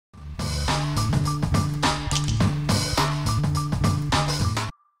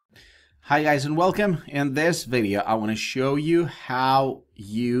Hi guys and welcome. In this video I want to show you how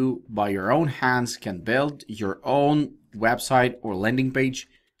you by your own hands can build your own website or landing page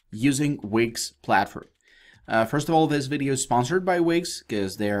using Wix platform. First of all, this video is sponsored by Wix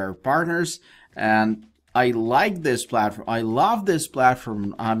because they are partners and I like this platform. I love this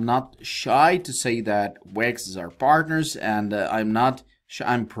platform. I'm not shy to say that Wix is our partners, and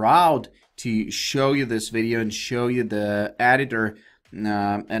I'm proud to show you this video and show you the editor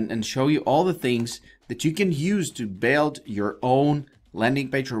and show you all the things that you can use to build your own landing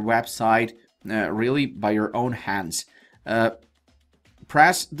page or website really by your own hands.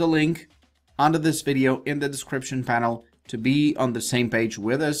 Press the link under this video in the description panel to be on the same page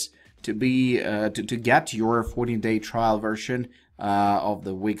with us, to be to get your 14-day trial version of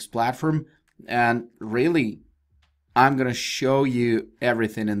the Wix platform. And really, I'm gonna show you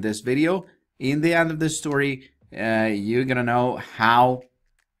everything in this video. In the end of this story, you're gonna know how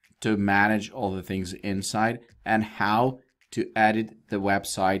to manage all the things inside and how to edit the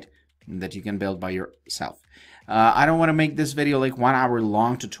website that you can build by yourself. I don't want to make this video like 1 hour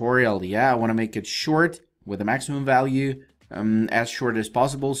long tutorial. I want to make it short with the maximum value, as short as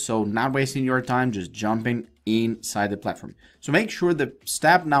possible, so not wasting your time, just jumping inside the platform. So make sure that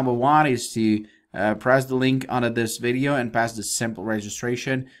step number 1 is to press the link under this video and pass the simple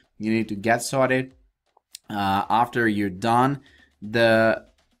registration. You need to get started. After you're done, the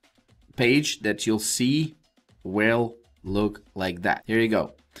page that you'll see will look like that. Here you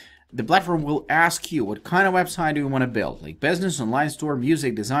go. The platform will ask you what kind of website do you want to build, like business, online store,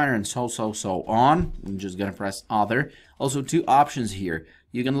 music, designer, and so on. I'm just gonna press other. Also, 2 options here.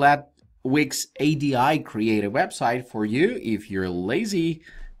 You can let Wix ADI create a website for you if you're lazy.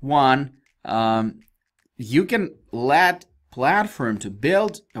 One, you can let platform to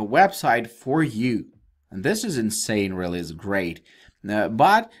build a website for you. And this is insane, really, it's great.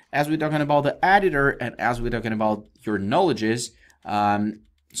 But as we're talking about the editor and as we're talking about your knowledges,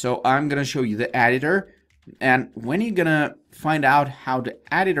 so I'm gonna show you the editor. And when you're gonna find out how the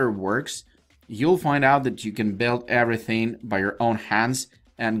editor works, you'll find out that you can build everything by your own hands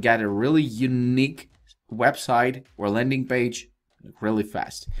and get a really unique website or landing page really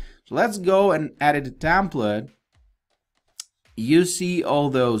fast. So let's go and edit a template. You see all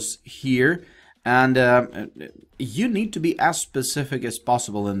those here. And you need to be as specific as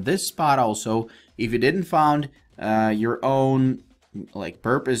possible in this spot. Also, if you didn't find your own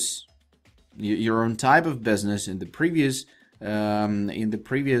purpose, your own type of business in the previous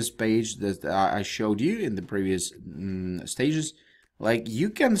page that I showed you in the previous stages, like you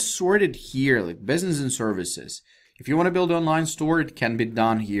can sort it here, like business and services. If you want to build an online store, it can be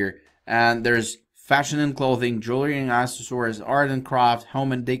done here. And there's fashion and clothing, jewelry and accessories, art and craft,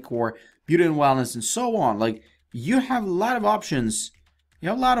 home and decor, beauty and wellness, and so on. Like you have a lot of options. You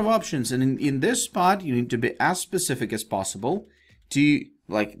have a lot of options, and in this spot, you need to be as specific as possible to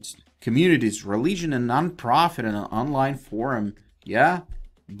like communities, religion, and non-profit, and an online forum.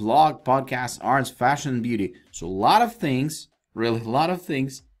 Blog, podcast, arts, fashion, and beauty. So a lot of things, really a lot of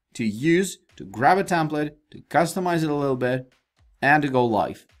things to use to grab a template, to customize it a little bit, and to go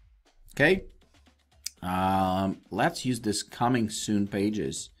live. Okay. Let's use this coming soon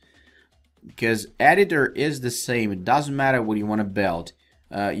pages. Because editor is the same. It doesn't matter what you want to build.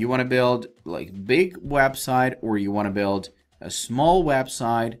 You want to build like big website or you want to build a small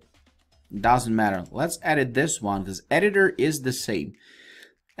website, doesn't matter. Let's edit this one because editor is the same.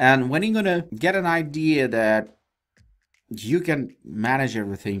 And when you're gonna get an idea that you can manage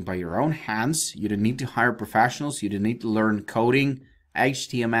everything by your own hands, you don't need to hire professionals, you don't need to learn coding,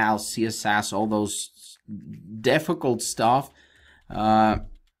 HTML, CSS, all those difficult stuff.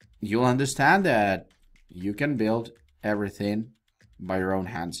 You'll understand that you can build everything by your own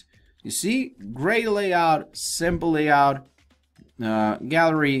hands. You see, great layout, simple layout,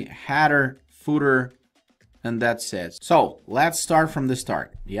 gallery, header, footer, and that's it. So let's start from the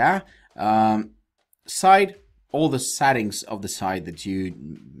start. Site, all the settings of the site that you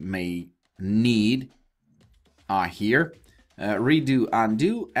may need are here. Redo,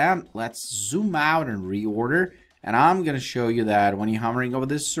 undo, and let's zoom out and reorder. And I'm going to show you that when you're hovering over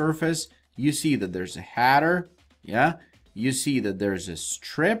this surface, you see that there's a header. You see that there's a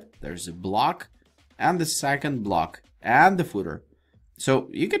strip, there's a block, and the second block, and the footer. So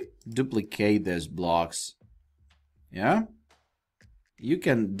you can duplicate these blocks. You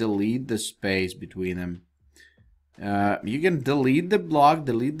can delete the space between them. You can delete the block,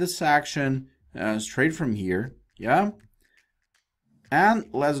 delete the section straight from here. And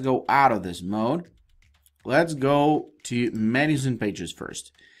let's go out of this mode. Let's go to menus and pages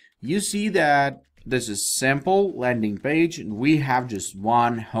first. You see that this is simple landing page, and we have just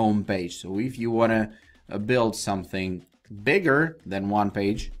one home page. So if you want to build something bigger than one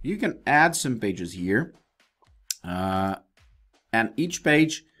page, you can add some pages here, and each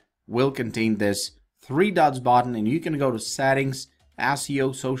page will contain this 3 dots button, and you can go to settings,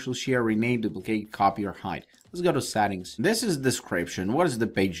 SEO, social share, rename, duplicate, copy, or hide. Let's go to settings. This is description. What is the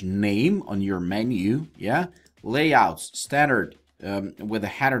page name on your menu? Yeah, layouts, standard, with a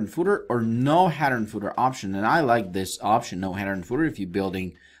header and footer or no header and footer option. And I like this option, no header and footer, if you're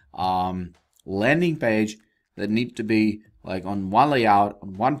building landing page that need to be like on one layout,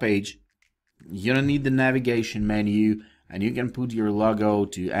 on one page. You don't need the navigation menu, and you can put your logo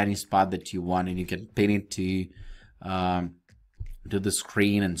to any spot that you want, and you can pin it to the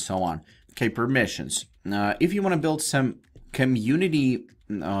screen and so on. Okay, permissions. If you want to build some community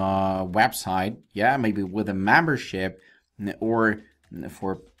website, yeah, maybe with a membership or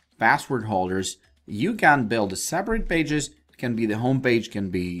for password holders, you can build separate pages. It can be the home page, can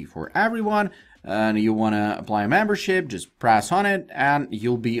be for everyone. And you want to apply a membership, just press on it, and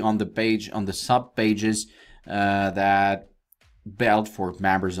you'll be on the page, on the sub pages that built for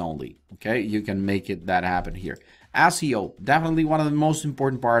members only. Okay, you can make it that happen here. SEO, definitely one of the most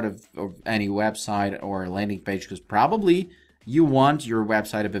important part of any website or landing page, because probably you want your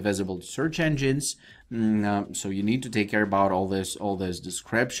website to be visible to search engines. So you need to take care about all these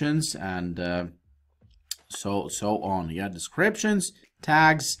descriptions and so on. Yeah, descriptions,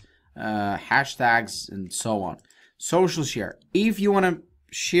 tags, hashtags, and so on. Social share. If you want to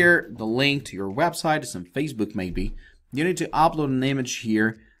share the link to your website, some Facebook maybe, you need to upload an image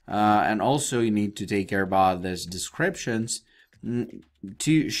here, and also you need to take care about these descriptions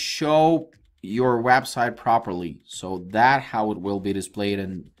to show your website properly, so that how it will be displayed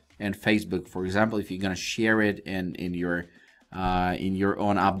in Facebook. For example, if you're gonna share it in your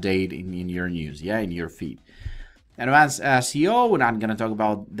own update in your news, yeah, in your feed. Advanced SEO, we're not gonna talk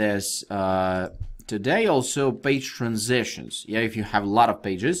about this today. Also, page transitions. Yeah, if you have a lot of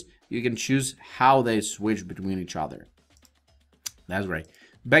pages, you can choose how they switch between each other. That's great.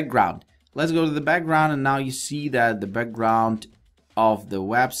 Background. Let's go to the background, and now you see that the background of the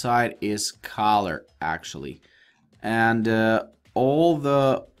website is color actually, and all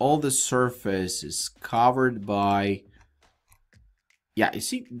the surface is covered by, yeah, you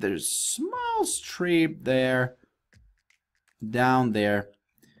see there's small strip there down there.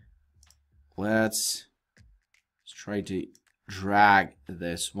 Let's try to drag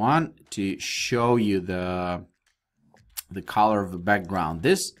this one to show you the color of the background.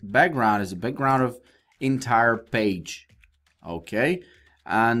 This background is a background of entire page. Okay,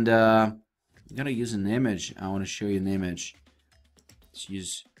 and I'm gonna use an image. I want to show you an image. Let's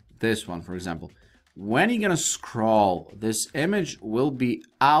use this one, for example. When you're gonna scroll, this image will be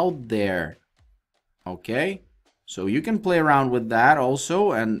out there. Okay, so you can play around with that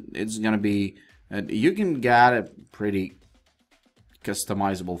also, and it's gonna be, you can get a pretty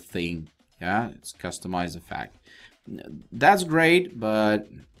customizable thing. Yeah, it's customized effect. That's great, but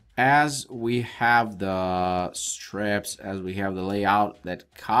as we have the strips, as we have the layout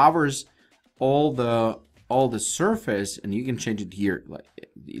that covers all the surface, and you can change it here, like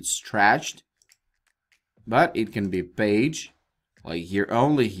it's stretched, but it can be page, like here,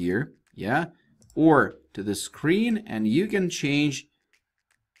 only here, yeah, or to the screen, and you can change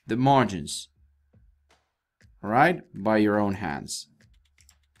the margins, right, by your own hands.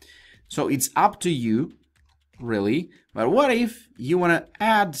 So it's up to you, really. But what if you want to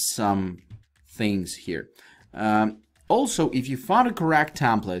add some things here? Also, if you found a correct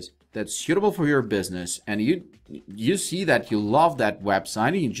template that's suitable for your business, and you see that you love that website,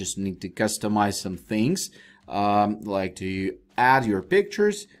 and you just need to customize some things, like to add your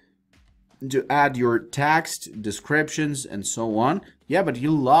pictures, to add your text, descriptions, and so on. Yeah, but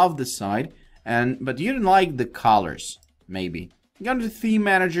you love the site, but you don't like the colors, maybe. You go to the theme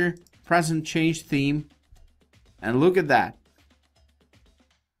manager, press and change theme, and look at that.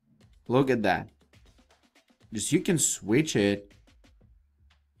 Look at that. Just you can switch it.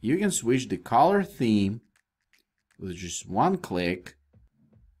 You can switch the color theme with just one click.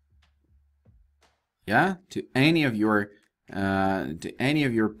 Yeah, to any of your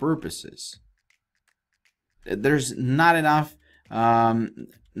purposes. There's not enough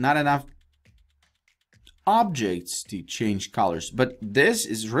objects to change colors, but this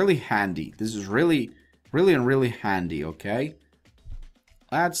is really handy. This is really handy. Okay,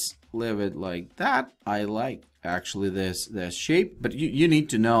 let's leave it like that. I like actually this shape, but you need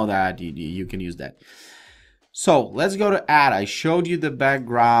to know that you can use that. So let's go to add. I showed you the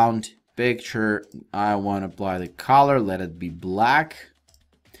background picture. I want to apply the color, let it be black.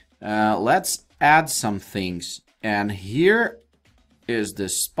 Let's add some things, and here is the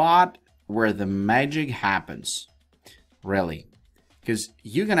spot where the magic happens, really, because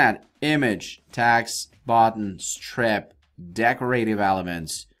you can add image, text, button, strip, decorative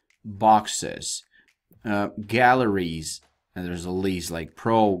elements, boxes, galleries, and there's a list like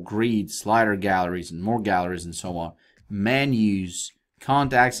pro, grid, slider galleries, and more galleries, and so on, menus,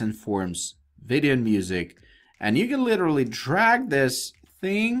 contacts and forms, video and music, and you can literally drag this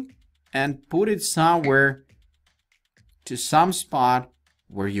thing and put it somewhere to some spot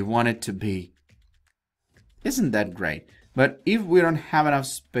where you want it to be. Isn't that great? But if we don't have enough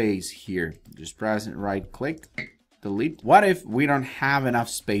space here, just press and right click, delete. What if we don't have enough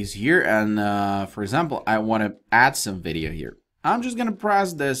space here and for example, I want to add some video here? I'm just gonna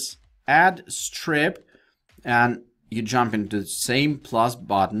press this add strip and you jump into the same plus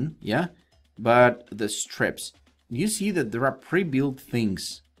button, yeah? But the strips, you see that there are pre-built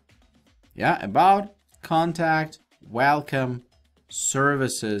things, yeah? About, contact, welcome,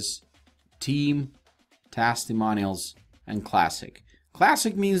 services, team, testimonials, and classic.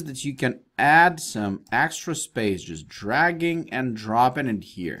 Classic means that you can add some extra space, just dragging and dropping it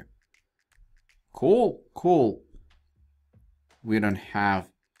here. Cool, cool. We don't have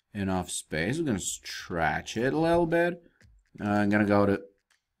enough space. We're gonna stretch it a little bit. I'm gonna go to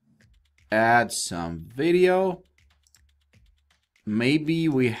add some video. Maybe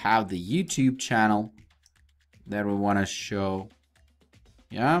we have the YouTube channel that we want to show.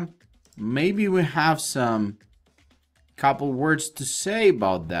 Yeah, maybe we have some couple words to say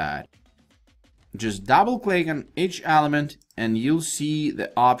about that. Just double click on each element and you'll see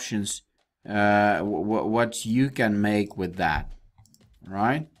the options, what you can make with that,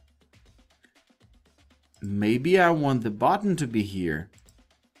 right? Maybe I want the button to be here.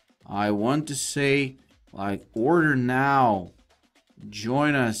 I want to say like order now,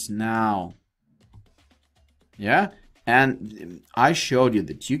 join us now. Yeah, and I showed you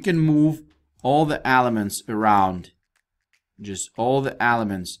that you can move all the elements around, just all the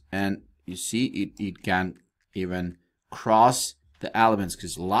elements, and you see it can even cross the elements,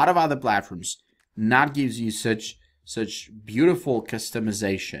 because a lot of other platforms not gives you such beautiful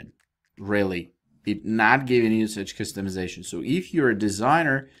customization. Really, it not giving you such customization. So if you're a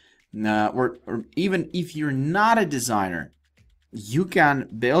designer, or even if you're not a designer, you can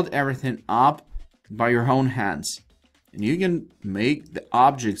build everything up by your own hands, and you can make the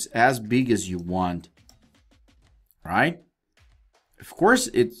objects as big as you want, right? Of course,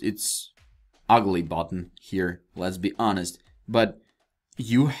 it's ugly button here, let's be honest, but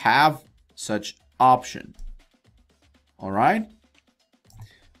you have such option. All right.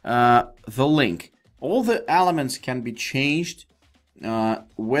 The link, all the elements can be changed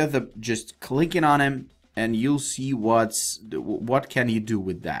with just clicking on them, and you'll see what can you do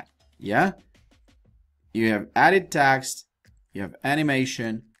with that. Yeah, you have added text, you have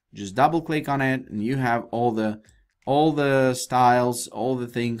animation, just double click on it and you have all the styles, all the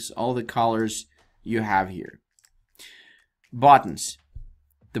things, all the colors you have here. Buttons,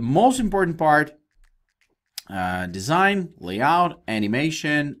 the most important part, design, layout,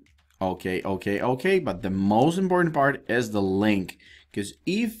 animation, okay, but the most important part is the link, because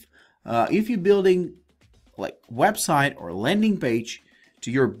if you're building like website or landing page to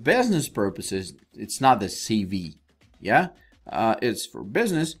your business purposes, it's not the CV, yeah, it's for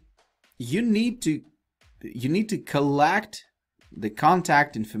business. You need to collect the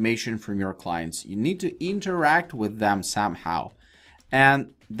contact information from your clients. You need to interact with them somehow,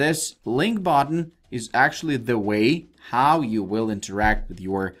 and this link button is actually the way how you will interact with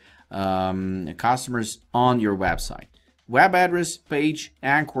your customers on your website. Web address, page,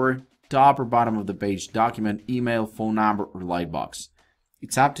 anchor, top or bottom of the page, document, email, phone number, or lightbox.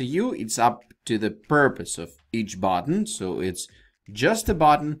 It's up to you. It's up to the purpose of each button. So it's just a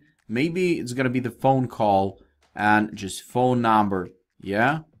button. Maybe it's gonna be the phone call and just phone number.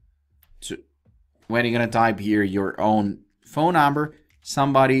 Yeah. So when you're gonna type here your own phone number,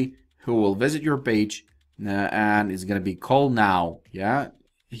 somebody who will visit your page and is gonna be call now. Yeah.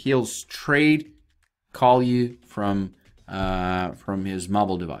 He'll straight call you from his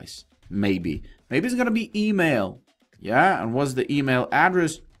mobile device. Maybe it's gonna be email. Yeah, and what's the email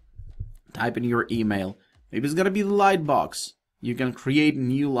address? Type in your email. Maybe it's gonna be the lightbox. You can create a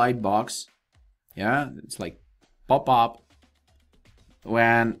new lightbox. Yeah, it's like pop up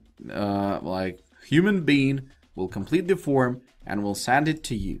when like human being will complete the form and will send it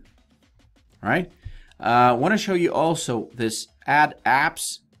to you. All right. I want to show you also this add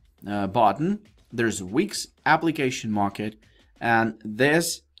apps button. There's Wix application market, and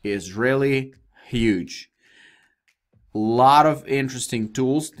this is really huge. lot of interesting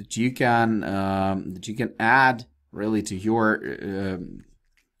tools that you can add really to your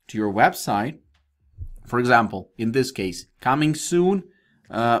website. For example, in this case, coming soon,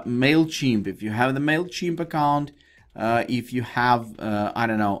 Mailchimp. If you have the Mailchimp account, if you have I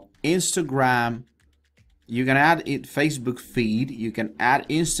don't know, Instagram, you can add it, Facebook feed, you can add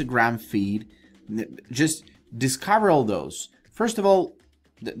Instagram feed. Just discover all those. First of all,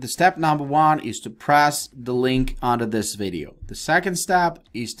 the step number one is to press the link under this video. The second step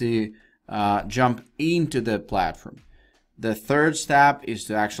is to jump into the platform. The third step is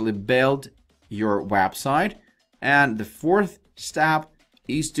to actually build your website. And the fourth step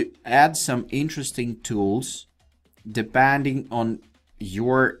is to add some interesting tools depending on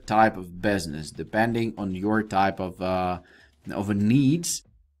your type of business, depending on your type of needs.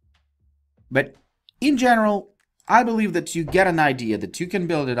 But in general, I believe that you get an idea that you can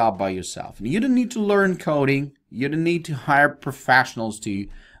build it up by yourself. And you don't need to learn coding. You don't need to hire professionals, to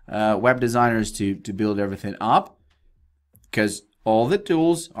web designers to build everything up, because all the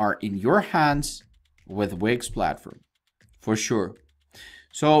tools are in your hands with Wix platform, for sure.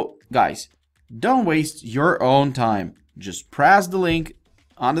 So guys, don't waste your own time. Just press the link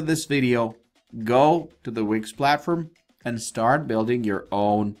under this video, go to the Wix platform and start building your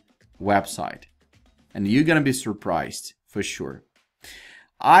own website. And you're gonna be surprised for sure.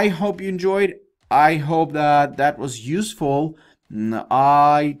 I hope you enjoyed. I hope that that was useful.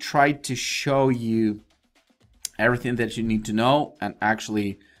 I tried to show you everything that you need to know, and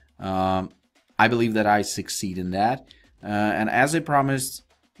actually I believe that I succeed in that. And as I promised,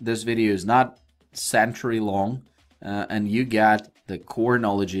 this video is not century long, and you get the core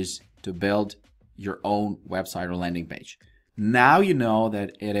knowledges to build your own website or landing page. Now you know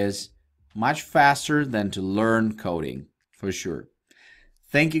that it is much faster than to learn coding, for sure.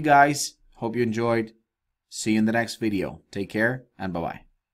 Thank you guys. Hope you enjoyed. See you in the next video. Take care and bye-bye.